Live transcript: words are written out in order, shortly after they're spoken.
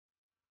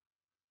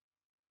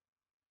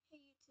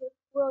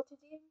Well,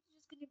 today I'm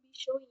just going to be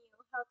showing you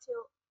how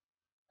to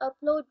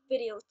upload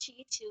video to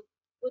YouTube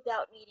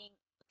without needing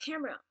a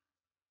camera.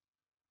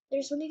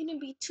 There's only going to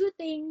be two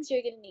things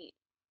you're going to need: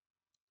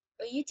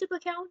 a YouTube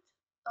account,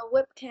 a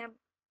webcam,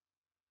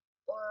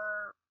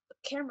 or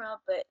a camera,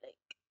 but like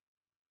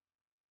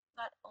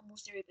not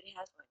almost everybody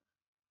has one.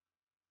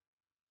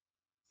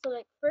 So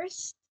like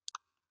first,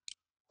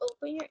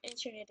 open your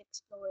Internet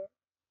Explorer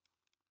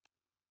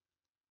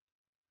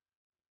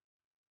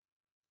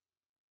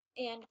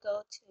and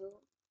go to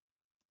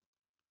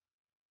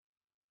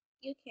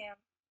UCam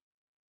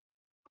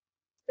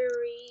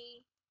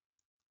free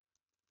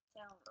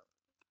download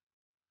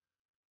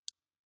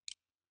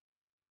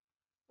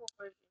full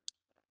version.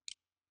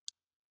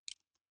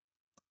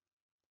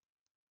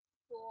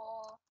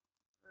 Full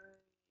version.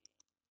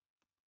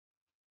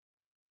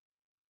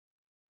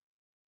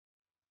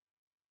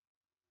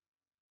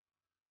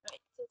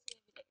 Right, so it's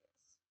gonna be like this.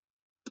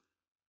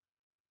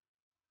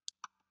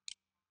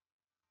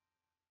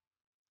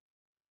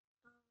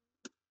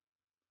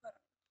 Hold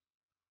on.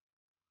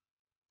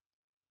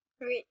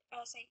 Right,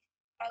 as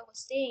I was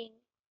saying,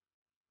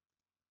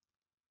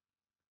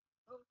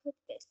 I'll put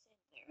this in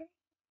there in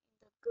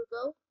the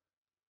Google.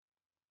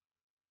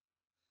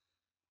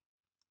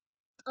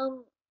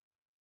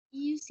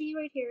 You see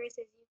right here it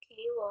says UK.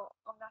 Well,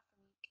 I'm not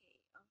from UK.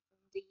 I'm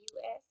from the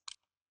US.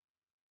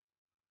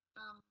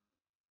 Um,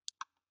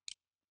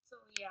 so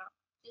yeah,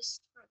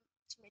 just for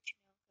to let you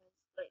know,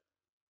 because like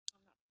I'm not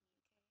from the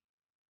UK.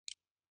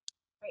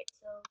 Right,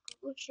 so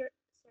Google search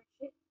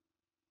it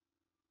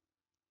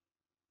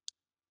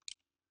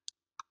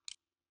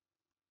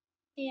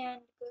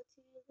and go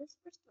to this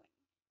first one.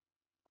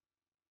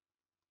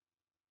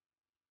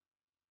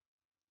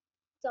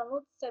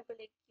 Download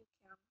Cyberlink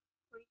UCam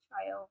free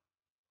trial.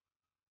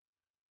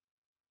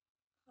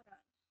 Hold on.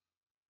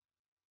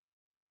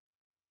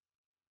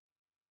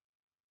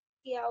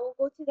 Yeah, we'll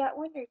go to that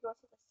one or go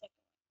to the second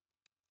one.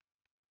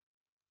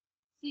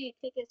 So you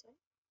click this one.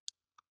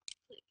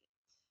 Click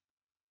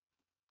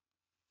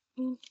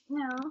it.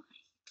 Now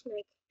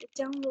click the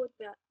download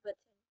button right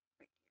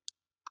here.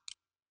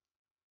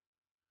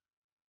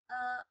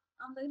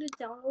 I'm going to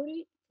download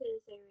it because I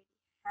already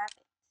have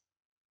it.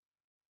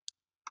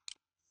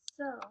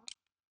 So,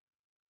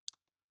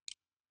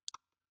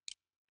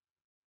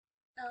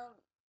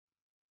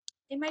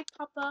 it might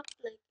pop up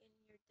like in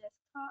your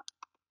desktop.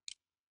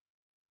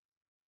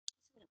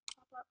 It's gonna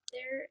pop up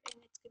there, and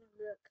it's gonna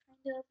look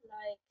kind of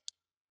like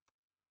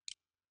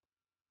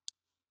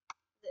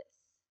this.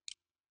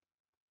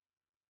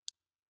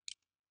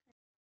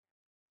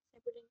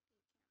 Cyberlink.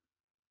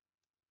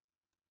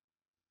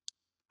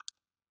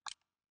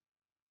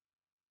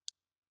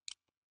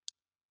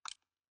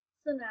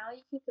 So now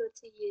you can go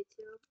to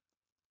YouTube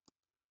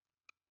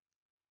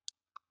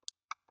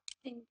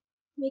and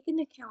make an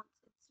account.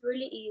 It's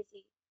really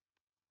easy.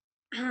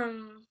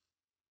 And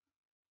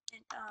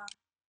then hold on,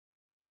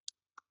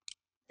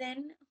 let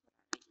me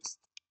just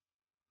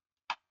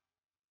all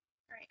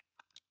right.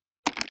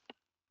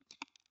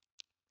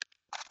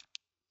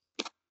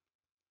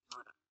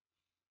 Hold on.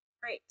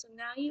 Right. So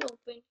now you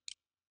open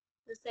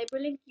the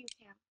Cyberlink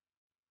UCam.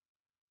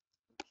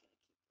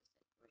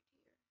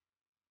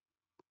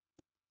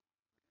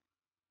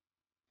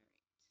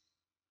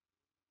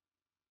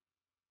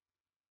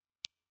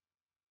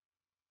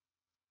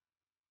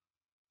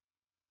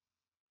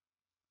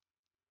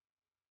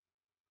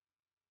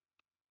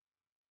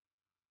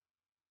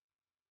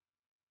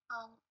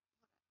 I'm just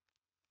gonna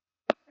keep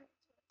this like right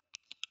here.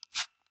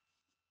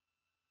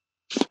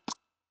 All right.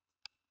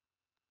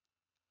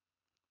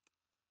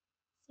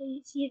 So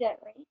you see that,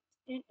 right?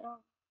 And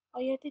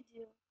all you have to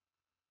do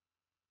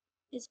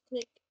is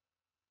click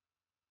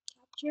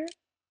capture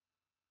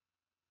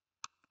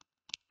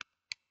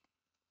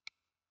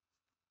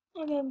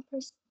and then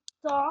press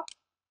stop,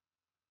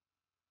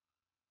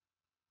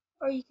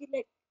 or you could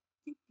like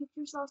take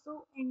pictures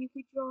also, and you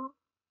could draw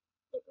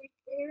like right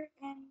there,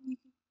 and you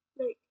could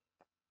like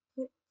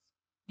put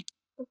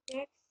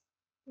effects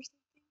or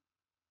something.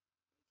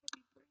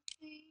 Happy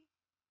birthday,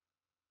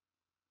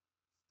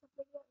 stuff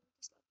like that. And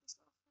just let this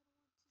off.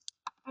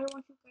 I don't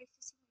want you guys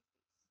to see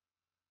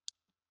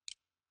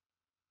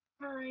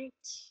my face.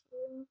 Alright.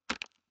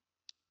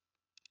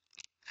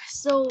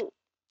 So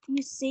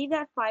you save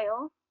that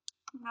file.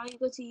 Now you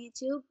go to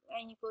YouTube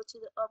and you go to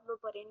the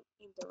upload button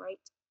in the right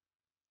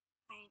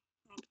hand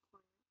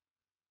corner.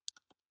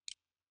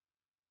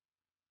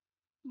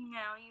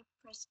 Now you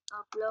press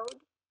upload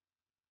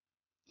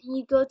and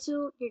you go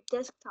to your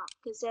desktop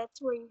because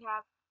that's where you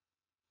have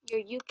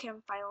your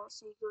UCam file.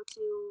 So you go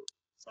to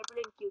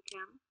Cyberlink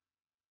UCam.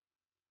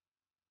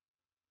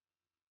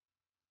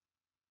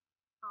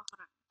 Oh, hold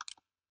on.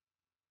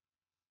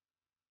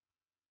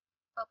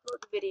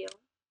 Upload the video.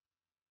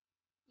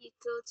 You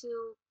go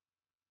to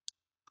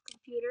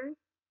computer.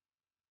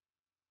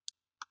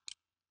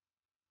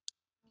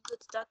 You go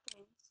to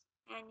documents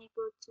and you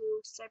go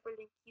to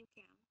Cyberlink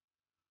UCam.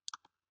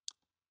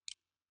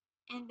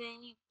 And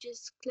then you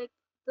just click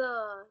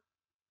the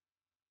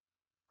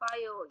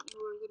file you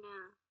were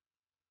gonna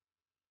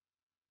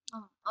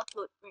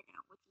upload right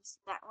now, which is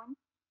that one,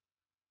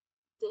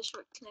 the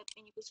short clip,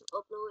 and you go to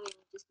upload and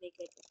you just make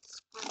like a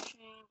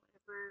description,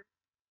 whatever.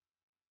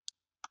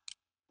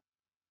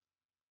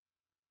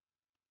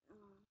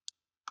 Um,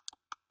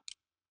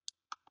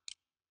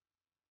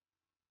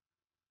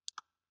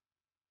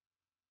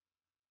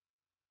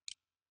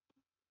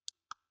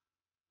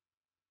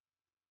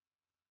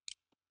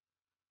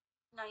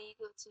 Now you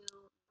go to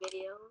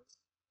videos,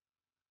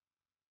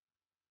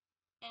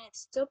 and it's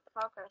still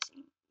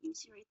progressing. You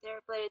see right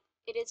there, but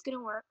it is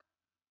gonna work.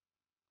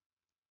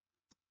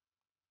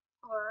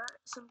 Or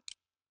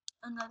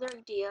another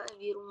idea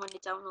if you don't want to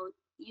download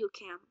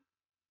UCam,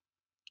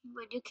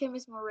 but UCam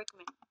is more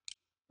recommended.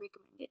 You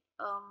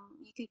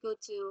could go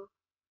to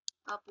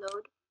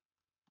upload,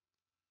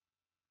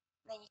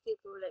 then you could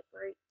go like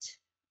right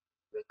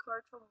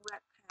record from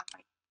webcam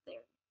right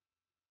there.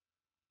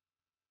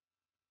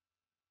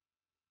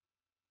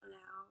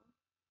 Allow.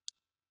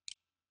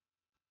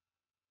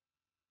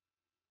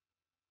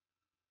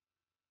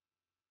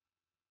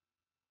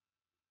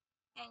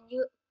 And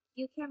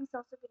UCam is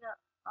also gonna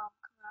come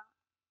out.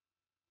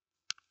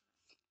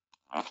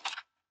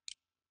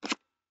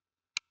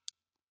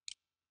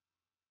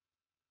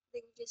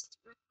 Then you just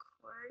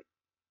record.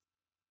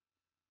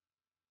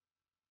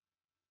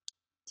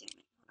 Damn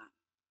it, hold on.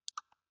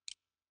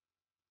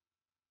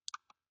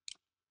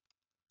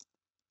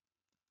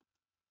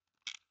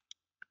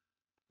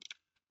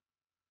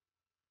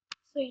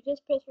 So you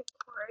just press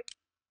record,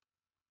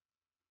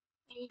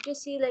 and you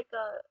just see like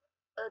a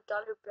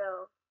dollar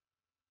bill.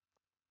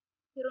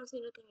 You don't see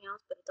anything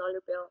else but a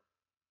dollar bill.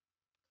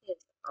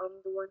 Because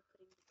I'm the one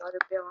putting the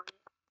dollar bill on it.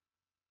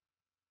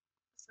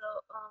 So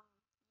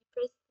you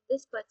press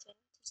this button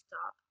to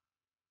stop,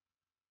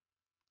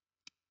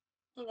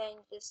 and then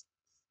just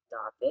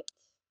stop it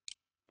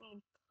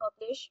and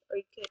publish, or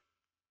you could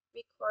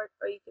record,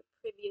 or you could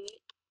preview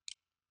it,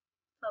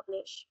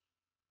 publish.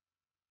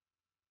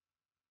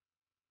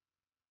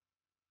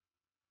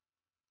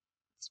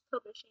 It's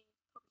publishing,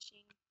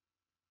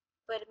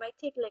 but it might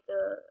take like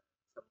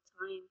some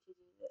time to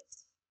do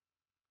this.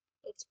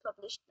 It's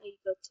published. Now you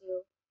go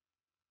to,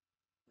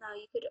 now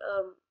you could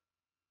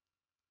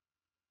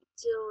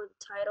do the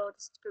title,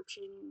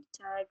 description,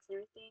 tags, and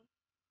everything.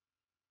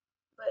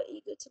 But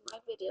you go to my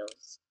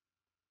videos,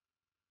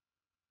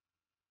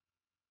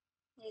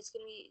 and it's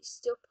gonna be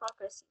still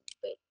progressing,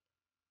 but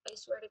I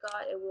swear to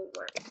God, it will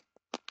work.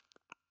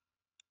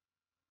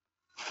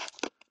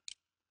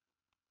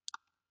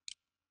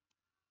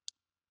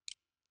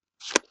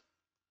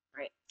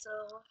 Right,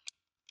 so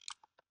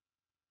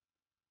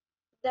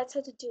that's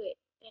how to do it.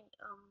 And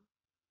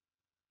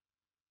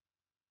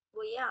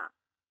well, yeah.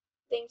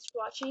 Thanks for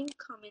watching.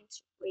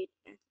 Comment, rate,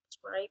 and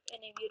subscribe.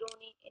 And if you don't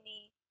need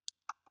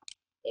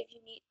if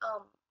you need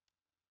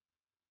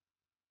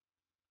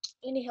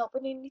any help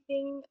in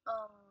anything,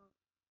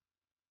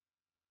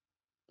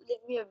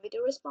 leave me a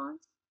video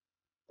response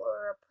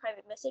or a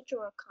private message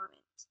or a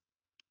comment.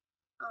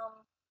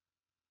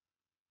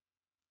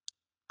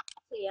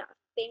 So yeah,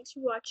 thanks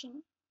for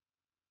watching,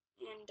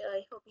 and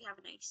I hope you have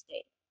a nice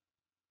day.